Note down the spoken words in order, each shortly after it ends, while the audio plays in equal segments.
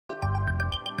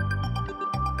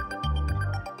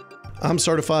I'm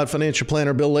Certified Financial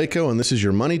Planner Bil Lako, and this is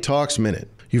your Money Talks Minute.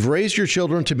 You've raised your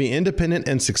children to be independent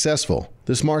and successful.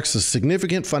 This marks a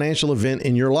significant financial event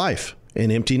in your life. An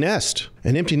empty nest.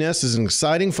 An empty nest is an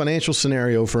exciting financial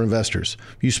scenario for investors.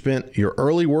 You spent your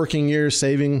early working years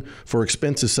saving for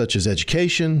expenses such as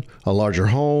education, a larger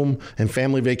home, and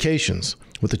family vacations.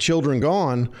 With the children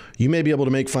gone, you may be able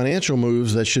to make financial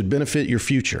moves that should benefit your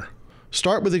future.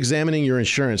 Start with examining your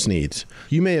insurance needs.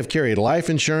 You may have carried life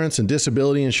insurance and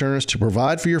disability insurance to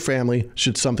provide for your family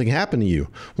should something happen to you.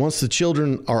 Once the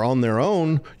children are on their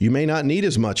own, you may not need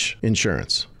as much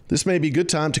insurance. This may be a good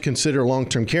time to consider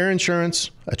long-term care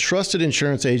insurance. A trusted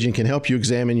insurance agent can help you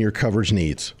examine your coverage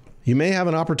needs. You may have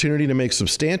an opportunity to make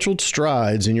substantial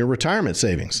strides in your retirement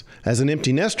savings. As an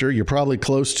empty nester, you're probably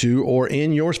close to or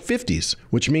in your 50s,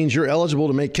 which means you're eligible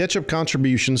to make catch-up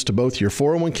contributions to both your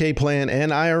 401k plan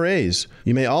and IRAs.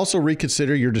 You may also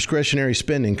reconsider your discretionary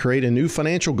spending, create a new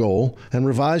financial goal, and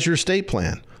revise your estate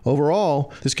plan.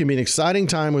 Overall, this can be an exciting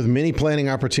time with many planning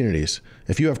opportunities.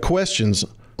 If you have questions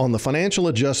on the financial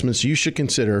adjustments you should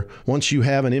consider once you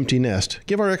have an empty nest,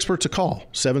 give our experts a call,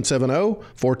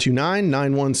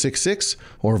 770-429-9166,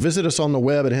 or visit us on the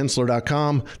web at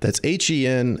henssler.com. That's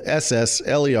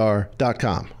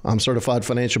HENSSLER.com. I'm Certified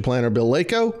Financial Planner Bil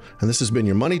Lako, and this has been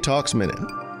your Money Talks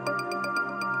Minute.